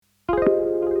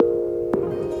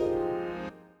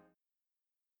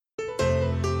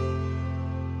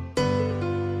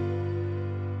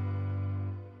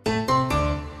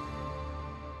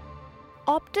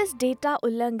Optus data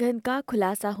उल्लंघन का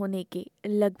खुलासा होने के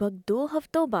लगभग 2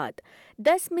 हफ्तों बाद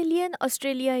 10 मिलियन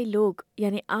ऑस्ट्रेलियाई लोग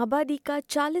यानी आबादी का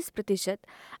 40%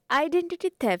 आइडेंटिटी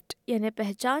थेफ्ट यानी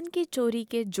पहचान की चोरी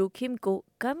के जोखिम को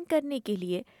कम करने के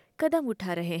लिए कदम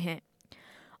उठा रहे हैं।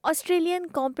 Australian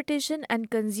Competition and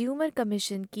Consumer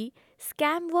Commission की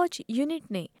स्कैम वॉच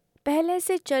यूनिट ने पहले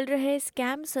से चल रहे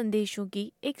स्कैम संदेशों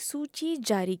की एक सूची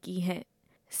जारी की है।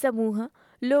 समूह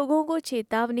लोगों को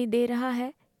चेतावनी दे रहा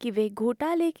है कि वे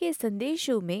घोटाले के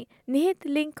संदेशों में निहित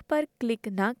लिंक पर क्लिक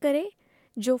ना करें,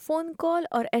 जो फोन कॉल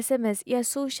और एसएमएस या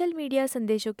सोशल मीडिया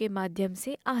संदेशों के माध्यम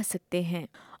से आ सकते हैं।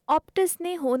 ऑप्टस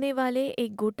ने होने वाले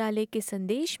एक घोटाले के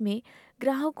संदेश में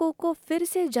ग्राहकों को फिर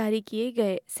से जारी किए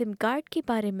गए सिम कार्ड के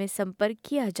बारे में संपर्क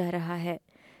किया जा रहा है।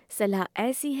 सलाह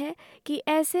ऐसी है कि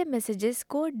ऐसे मैसेजेस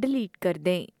को डिलीट कर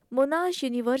दें। मोनाश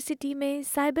यूनिवर्सिटी में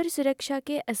साइबर सुरक्षा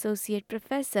के एसोसिएट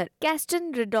प्रोफेसर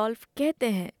कैस्टन रिडोल्फ कहते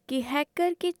हैं कि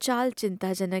हैकर की चाल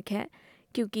चिंताजनक है,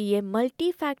 क्योंकि ये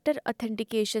मल्टी फैक्टर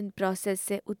ऑथेंटिकेशन प्रोसेस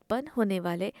से उत्पन्न होने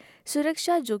वाले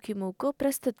सुरक्षा जोखिमों को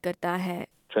प्रस्तुत करता है।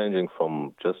 Changing from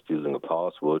just using a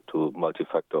password to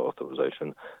multi-factor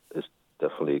authorization is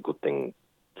definitely a good thing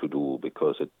to do,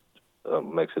 because it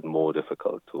makes it more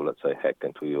difficult to, let's say, hack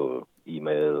into your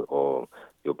email or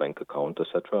your bank account,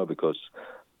 etc. Because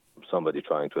somebody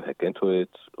trying to hack into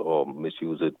it or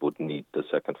misuse it would need the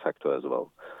second factor as well.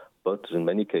 But in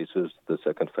many cases, the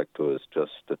second factor is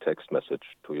just a text message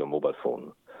to your mobile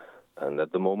phone. And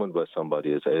at the moment where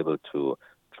somebody is able to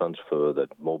transfer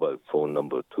that mobile phone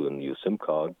number to a new SIM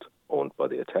card owned by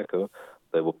the attacker,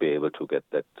 they will be able to get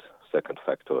that second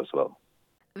factor as well.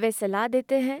 वे सलाह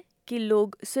देते हैं कि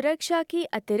लोग सुरक्षा की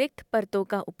अतिरिक्त परतों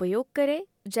का उपयोग करें,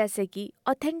 जैसे कि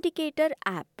authenticator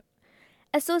app.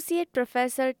 Associate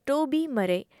professor Toby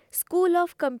Murray School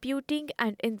of Computing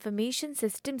and Information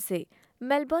System से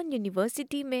मेलबर्न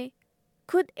यूनिवर्सिटी में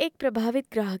खुद एक प्रभावित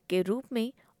ग्राहक के रूप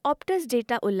में ऑप्टस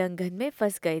डेटा उल्लंघन में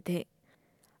फंस गए थे।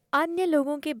 अन्य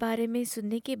लोगों के बारे में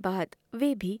सुनने के बाद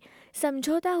वे भी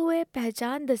समझौता हुए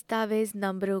पहचान दस्तावेज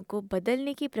नंबरों को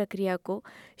बदलने की प्रक्रिया को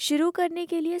शुरू करने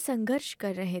के लिए संघर्ष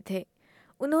कर रहे थे।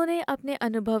 उन्होंने अपने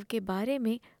अनुभव के बारे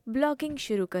में ब्लॉगिंग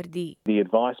शुरू कर दी। The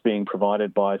advice being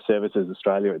provided by Services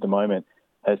Australia at the moment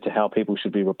as to how people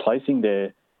should be replacing their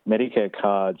Medicare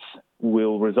cards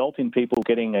will result in people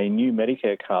getting a new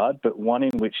Medicare card, but one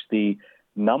in which the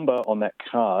number on that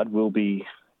card will be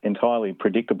entirely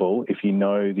predictable if you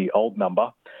know the old number,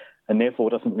 and therefore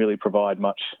doesn't really provide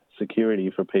much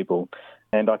security for people.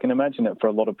 And I can imagine that for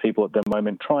a lot of people at the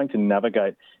moment, trying to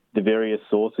navigate the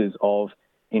various sources of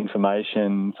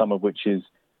information, some of which is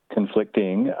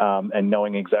conflicting, and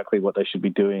knowing exactly what they should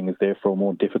be doing is therefore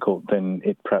more difficult than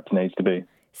it perhaps needs to be.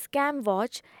 Scam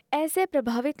watch ऐसे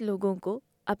प्रभावित लोगों को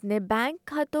अपने bank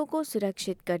खातों को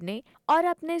सुरक्षित करने और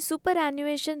अपने सुपर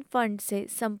एन्युएशन फंड से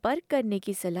संपर्क करने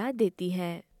की सलाह देती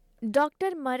है।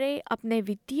 डॉक्टर मरे अपने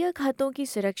वित्तीय खातों की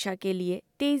सुरक्षा के लिए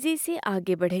तेजी से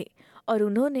आगे बढ़े और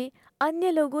उन्होंने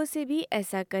अन्य लोगों से भी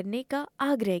ऐसा करने का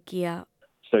आग्रह किया।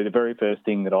 So the very first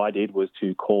thing that I did was to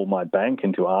call my bank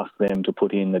and to ask them to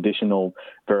put in additional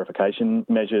verification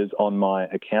measures on my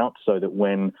account, so that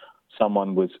when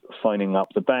someone was phoning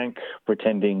up the bank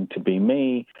pretending to be me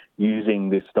using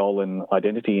this stolen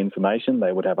identity information,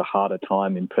 they would have a harder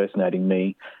time impersonating me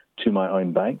to my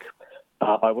own bank.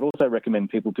 I would also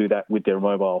recommend people do that with their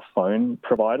mobile phone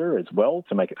provider as well,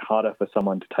 to make it harder for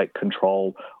someone to take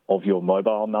control of your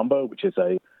mobile number, which is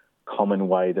a common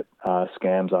way that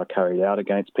scams are carried out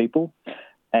against people.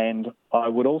 And I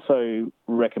would also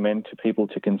recommend to people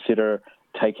to consider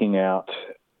taking out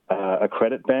a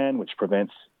credit ban, which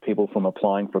prevents people from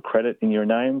applying for credit in your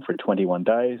name for 21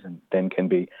 days and then can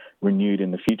be renewed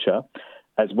in the future,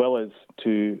 as well as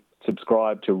to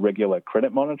subscribe to regular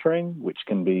credit monitoring, which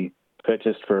can be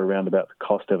purchased for around about the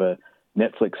cost of a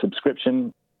Netflix subscription.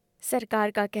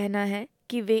 सरकार का कहना है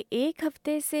कि वे एक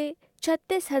हफ्ते से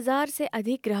 36,000 से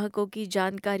अधिक ग्राहकों की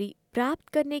जानकारी प्राप्त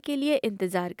करने के लिए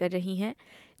इंतजार कर रही हैं,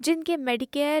 जिनके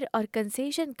मेडिकेयर और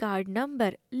कंसेशन कार्ड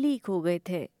नंबर लीक हो गए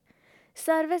थे।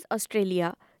 सर्विस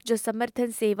ऑस्ट्रेलिया, जो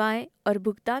समर्थन सेवाएं और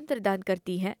भुगतान प्रदान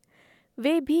करती है,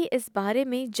 वे भी इस बारे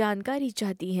में जानकारी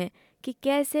चाहती हैं कि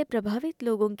कैसे प्रभावित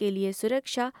लोगों के लिए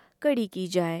सुरक्षा कड़ी की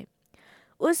जाए।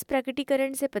 उस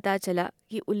प्रकटीकरण से पता चला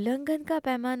कि उल्लंघन का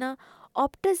पैमाना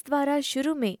ऑप्टस द्वारा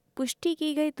शुरू में पुष्टि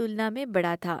की गई तुलना में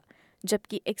बड़ा था,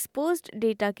 जबकि एक्सपोज्ड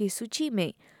डेटा की सूची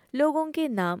में लोगों के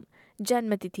नाम,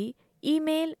 जन्मतिथि,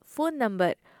 ईमेल, फोन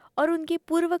नंबर और उनके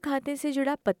पूर्व खाते से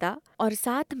जुड़ा पता और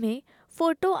साथ में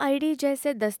फोटो आईडी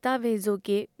जैसे दस्तावेजों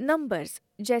के नंबर्स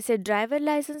जैसे ड्राइवर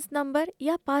लाइसेंस नंबर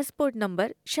या पासपोर्ट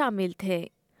नंबर शामिल थे।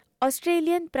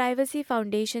 ऑस्ट्रेलियन प्राइवेसी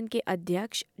फाउंडेशन के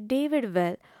अध्यक्ष डेविड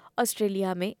वेल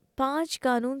ऑस्ट्रेलिया में 5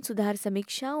 कानून सुधार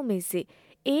समीक्षाओं में से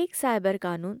एक साइबर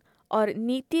कानून और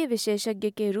नीति विशेषज्ञ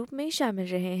के रूप में शामिल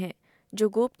रहे हैं, जो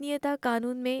गोपनीयता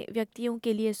कानून में व्यक्तियों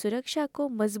के लिए सुरक्षा को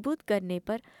मजबूत करने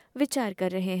पर विचार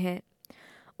कर रहे हैं।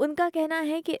 उनका कहना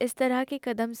है कि इस तरह के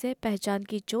कदम से पहचान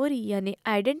की चोरी यानी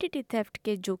आइडेंटिटी थेफ्ट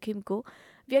के जोखिम को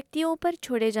व्यक्तियों पर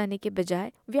छोड़े जाने के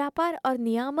बजाय व्यापार और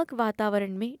नियामक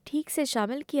वातावरण में ठीक से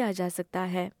शामिल किया जा सकता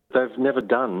है। They've never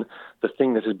done the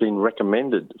thing that has been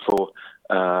recommended for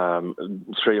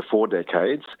 3 or 4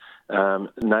 decades,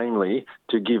 namely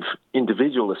to give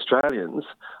individual Australians,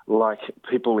 like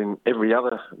people in every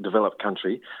other developed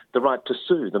country, the right to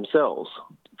sue themselves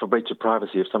for breach of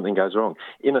privacy if something goes wrong.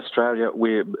 In Australia,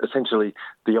 we're essentially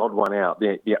the odd one out,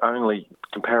 the only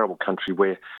comparable country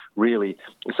where really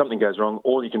if something goes wrong,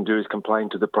 all you can do is complain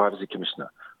to the Privacy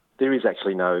Commissioner. There is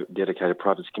actually no dedicated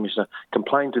Privacy Commissioner.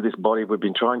 Complain to this body we've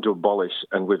been trying to abolish,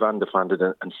 and we've underfunded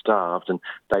and starved, and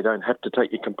they don't have to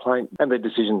take your complaint, and their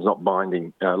decision's not binding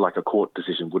like a court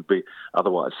decision would be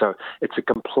otherwise. So it's a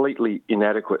completely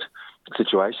inadequate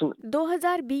situation.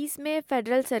 2020 में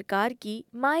federal सरकार की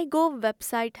MyGov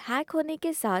website hack होने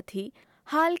के साथ ही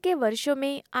हाल के वर्षों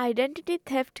में identity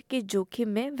theft के जोखिम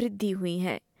में वृद्धि हुई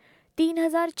है।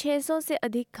 3,600 से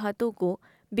अधिक खातों को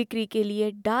बिक्री के लिए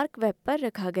डार्क वेब पर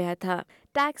रखा गया था।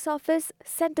 Tax office,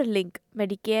 सेंटरलिंक,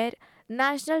 Medicare,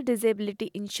 national disability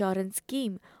insurance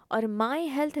scheme और माई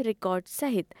हेल्थ रिकॉर्ड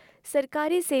सहित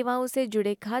सरकारी सेवाओं से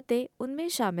जुड़े खाते उनमें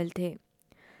शामिल थे।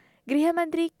 गृह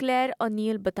मंत्री क्लेयर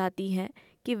ओ'नील बताती हैं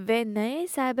कि वे नए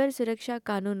साइबर सुरक्षा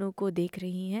कानूनों को देख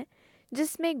रही हैं,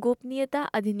 जिसमें गोपनीयता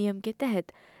अधिनियम के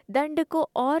तहत दंड को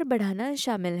और बढ़ाना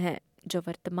शामिल है, जो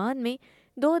वर्तमान में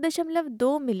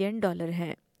 $2.2 मिलियन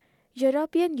है।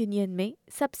 यूरोपियन यूनियन में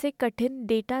सबसे कठिन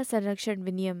डेटा संरक्षण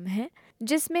विनियम है,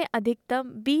 जिसमें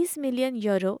अधिकतम 20 मिलियन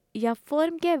यूरो या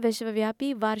फर्म के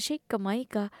विश्वव्यापी वार्षिक कमाई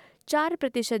का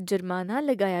 4% जुर्माना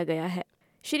लगाया गया है।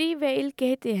 श्री वेल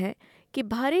कहते हैं कि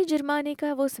भारी जुर्माने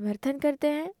का वो समर्थन करते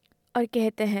हैं और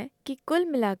कहते हैं कि कुल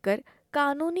मिलाकर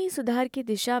कानूनी सुधार की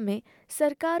दिशा में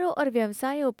सरकारों और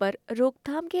व्यवसायों पर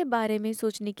रोकथाम के बारे में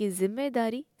सोचने की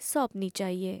जिम्मेदारी सौंपनी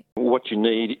चाहिए। What you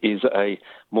need is a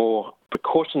more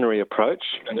precautionary approach,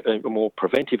 a more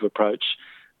preventive approach,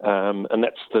 and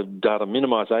that's the data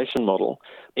minimisation model.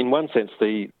 In one sense,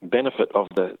 the benefit of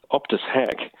the Optus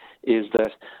hack is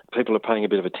that people are paying a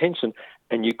bit of attention,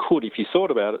 and you could, if you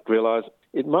thought about it, realise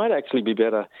it might actually be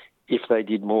better if they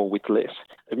did more with less.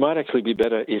 It might actually be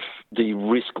better if the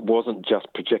risk wasn't just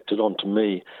projected onto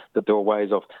me, that there were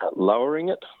ways of lowering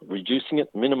it, reducing it,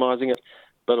 minimising it,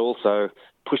 but also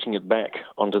pushing it back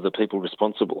onto the people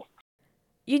responsible.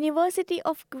 University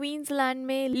of Queensland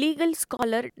में legal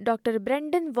scholar doctor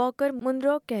Brendon walker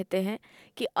Munro कहते हैं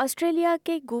कि Australia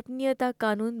के गोपनीयता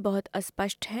कानून बहुत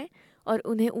अस्पष्ट हैं और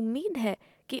उन्हें उम्मीद है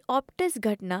कि ऑप्टस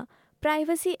घटना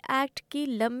प्राइवेसी एक्ट की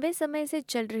लंबे समय से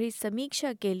चल रही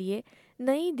समीक्षा के लिए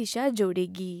नई दिशा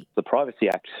जोड़ेगी। The Privacy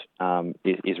Act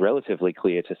is relatively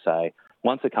clear to say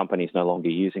once a company is no longer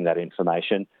using that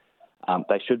information,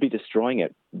 they should be destroying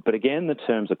it. But again, the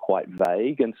terms are quite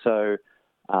vague, and so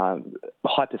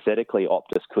hypothetically,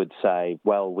 Optus could say,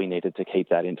 well, we needed to keep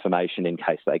that information in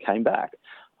case they came back,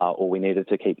 or we needed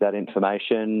to keep that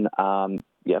information,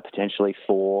 potentially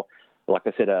for, like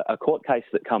I said, a court case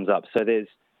that comes up. So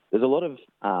there's a lot of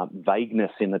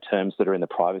vagueness in the terms that are in the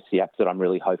Privacy Act that I'm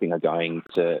really hoping are going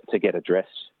to get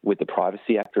addressed with the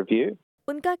Privacy Act review.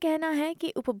 उनका कहना है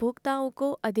कि उपभोक्ताओं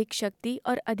को अधिक शक्ति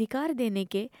और अधिकार देने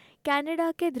के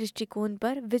कनाडा के दृष्टिकोण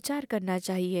पर विचार करना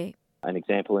चाहिए। An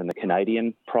example in the Canadian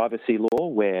privacy law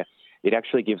where it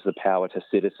actually gives the power to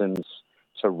citizens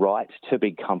to write to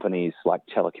big companies like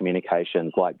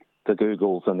telecommunications, like the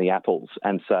Googles and the Apples,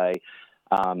 and say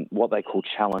what they call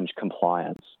challenge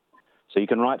compliance. So you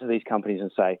can write to these companies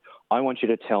and say, I want you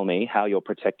to tell me how you're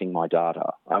protecting my data.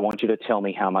 I want you to tell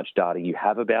me how much data you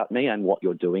have about me and what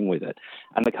you're doing with it.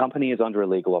 And the company is under a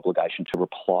legal obligation to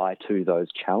reply to those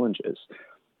challenges.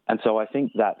 And so I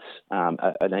think that's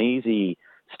an easy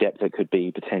step that could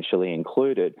be potentially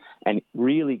included and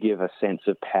really give a sense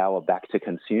of power back to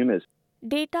consumers.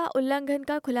 Data उल्लंघन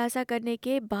का खुलासा करने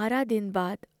के 12 दिन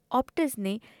बाद Optus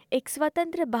ने एक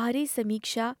स्वतंत्र बाहरी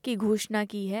समीक्षा की घोषणा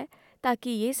की है ताकि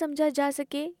ये समझा जा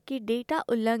सके कि डेटा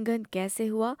उल्लंघन कैसे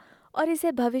हुआ और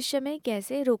इसे भविष्य में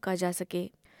कैसे रोका जा सके।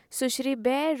 सुश्री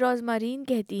बेयर रोजमारीन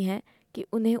कहती हैं कि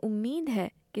उन्हें उम्मीद है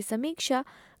कि समीक्षा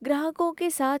ग्राहकों के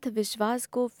साथ विश्वास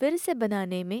को फिर से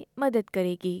बनाने में मदद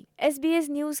करेगी। SBS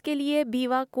न्यूज़ के लिए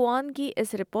बीवा क्वान की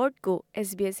इस रिपोर्ट को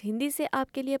SBS हिंदी से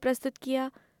आपके लिए प्रस्तुत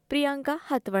किया प्रियंका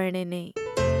हतवर्णे ने।